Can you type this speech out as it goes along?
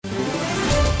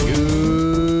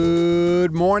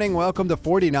morning. Welcome to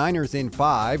 49ers in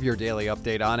 5, your daily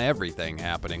update on everything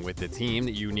happening with the team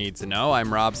that you need to know.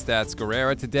 I'm Rob Stats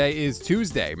Guerrera. Today is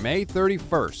Tuesday, May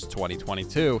 31st,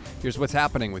 2022. Here's what's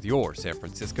happening with your San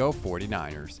Francisco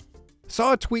 49ers.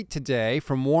 Saw a tweet today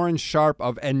from Warren Sharp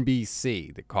of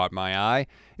NBC that caught my eye.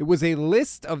 It was a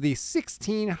list of the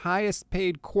 16 highest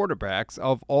paid quarterbacks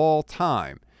of all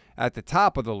time. At the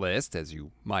top of the list, as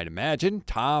you might imagine,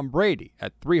 Tom Brady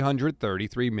at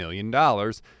 $333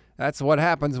 million. That's what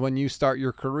happens when you start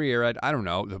your career at,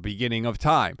 the beginning of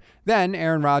time. Then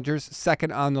Aaron Rodgers,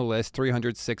 second on the list,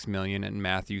 $306 million, and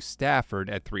Matthew Stafford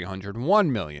at $301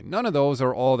 million. None of those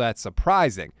are all that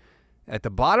surprising. At the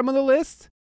bottom of the list,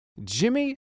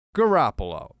 Jimmy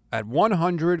Garoppolo at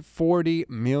 $140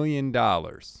 million.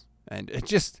 And it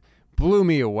just blew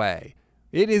me away.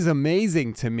 It is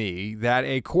amazing to me that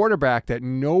a quarterback that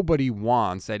nobody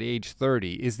wants at age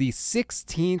 30 is the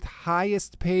 16th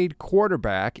highest paid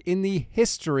quarterback in the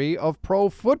history of pro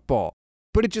football.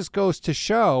 But it just goes to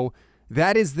show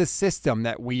that is the system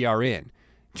that we are in.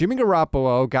 Jimmy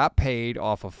Garoppolo got paid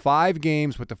off of 5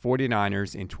 games with the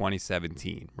 49ers in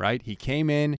 2017, right? He came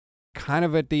in kind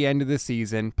of at the end of the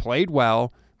season, played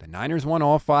well. The Niners won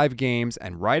all 5 games,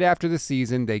 and right after the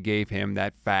season, they gave him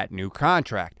that fat new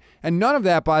contract. And none of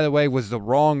that, by the way, was the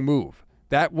wrong move.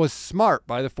 That was smart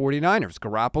by the 49ers.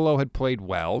 Garoppolo had played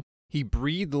well. He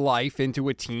breathed life into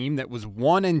a team that was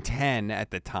 1-10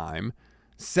 at the time.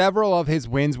 Several of his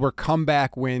wins were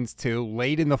comeback wins, too,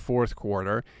 late in the fourth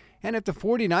quarter. And if the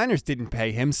 49ers didn't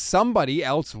pay him, somebody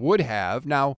else would have.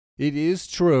 Now, it is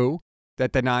true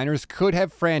that the Niners could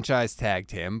have franchise tagged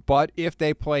him, but if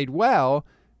they played well,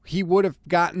 he would have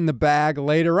gotten the bag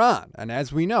later on. And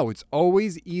as we know, it's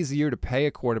always easier to pay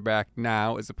a quarterback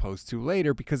now as opposed to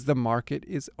later because the market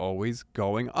is always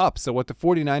going up. So what the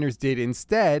 49ers did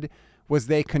instead was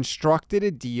they constructed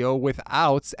a deal with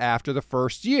outs after the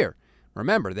first year.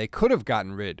 Remember, they could have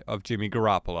gotten rid of Jimmy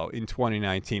Garoppolo in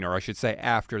 2019, or I should say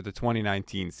after the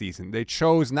 2019 season. They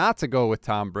chose not to go with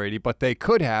Tom Brady, but they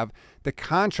could have. The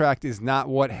contract is not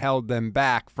what held them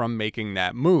back from making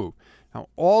that move. Now,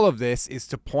 all of this is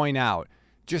to point out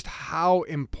just how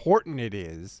important it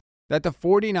is that the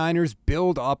 49ers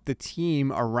build up the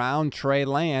team around Trey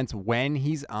Lance when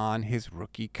he's on his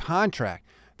rookie contract.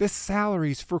 The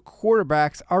salaries for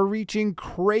quarterbacks are reaching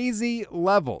crazy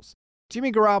levels.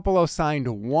 Jimmy Garoppolo signed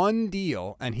 1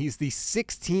 deal, and he's the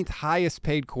 16th highest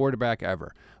paid quarterback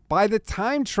ever. By the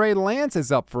time Trey Lance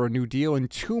is up for a new deal in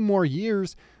 2 more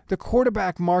years, the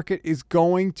quarterback market is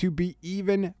going to be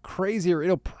even crazier.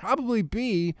 It'll probably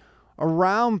be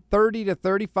around $30 to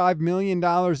 $35 million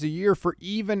a year for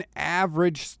even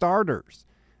average starters.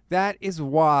 That is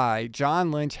why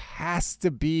John Lynch has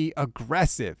to be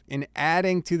aggressive in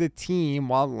adding to the team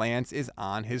while Lance is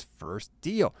on his first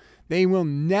deal. They will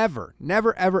never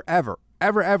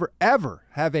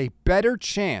have a better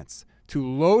chance to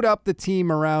load up the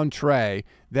team around Trey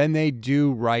than they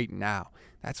do right now.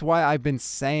 That's why I've been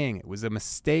saying it was a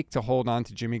mistake to hold on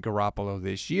to Jimmy Garoppolo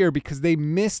this year because they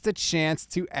missed a chance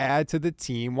to add to the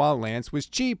team while Lance was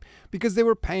cheap because they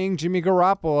were paying Jimmy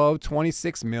Garoppolo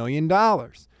 $26 million.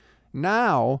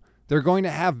 Now, they're going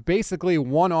to have basically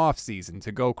one off season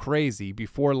to go crazy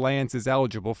before Lance is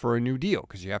eligible for a new deal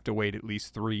because you have to wait at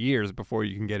least 3 years before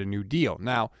you can get a new deal.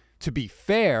 Now, to be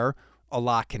fair, a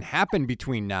lot can happen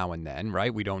between now and then,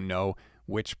 right? We don't know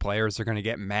which players are going to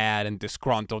get mad and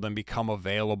disgruntled and become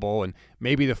available, and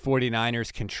maybe the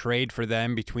 49ers can trade for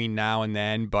them between now and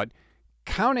then, but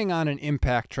counting on an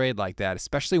impact trade like that,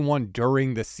 especially one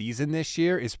during the season this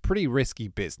year, is pretty risky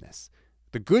business.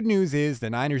 The good news is the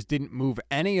Niners didn't move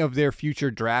any of their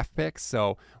future draft picks,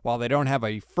 so while they don't have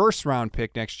a first-round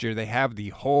pick next year, they have the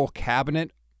whole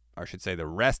cabinet, or I should say the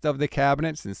rest of the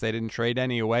cabinet, since they didn't trade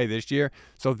any away this year.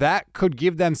 So that could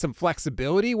give them some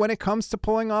flexibility when it comes to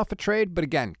pulling off a trade, but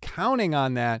again, counting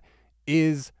on that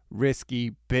is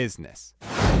risky business.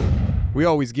 We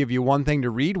always give you one thing to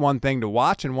read, one thing to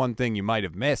watch, and one thing you might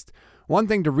have missed. One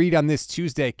thing to read on this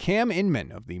Tuesday, Cam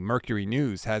Inman of the Mercury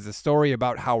News has a story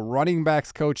about how running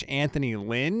backs coach Anthony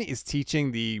Lynn is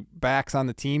teaching the backs on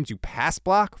the team to pass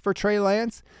block for Trey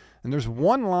Lance. And there's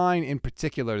one line in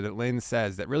particular that Lynn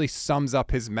says that really sums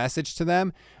up his message to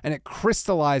them, and it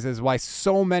crystallizes why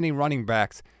so many running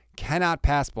backs cannot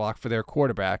pass block for their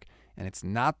quarterback, and it's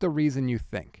not the reason you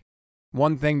think.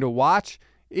 One thing to watch,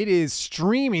 it is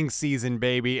streaming season,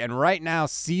 baby, and right now,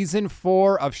 season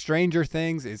 4 of Stranger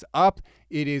Things is up.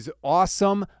 It is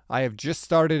awesome. I have just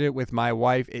started it with my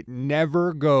wife. It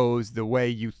never goes the way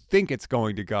you think it's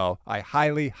going to go. I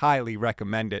highly, highly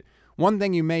recommend it. One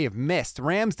thing you may have missed,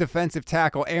 Rams defensive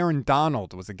tackle Aaron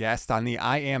Donald was a guest on the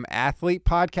I Am Athlete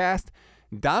podcast.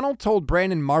 Donald told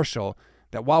Brandon Marshall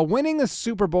that while winning the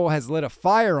Super Bowl has lit a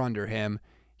fire under him,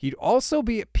 he'd also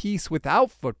be at peace without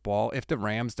football if the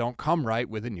Rams don't come right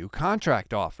with a new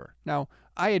contract offer. Now,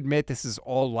 I admit this is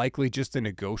all likely just a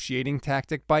negotiating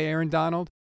tactic by Aaron Donald,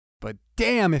 but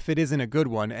damn if it isn't a good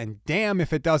one, and damn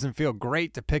if it doesn't feel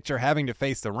great to picture having to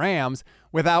face the Rams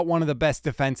without one of the best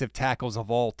defensive tackles of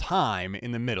all time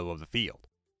in the middle of the field.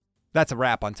 That's a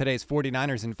wrap on today's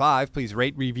 49ers in 5. Please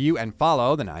rate, review, and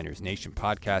follow the Niners Nation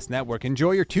Podcast Network.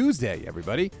 Enjoy your Tuesday,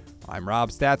 everybody. I'm Rob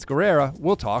Stats Guerrera.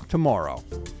 We'll talk tomorrow.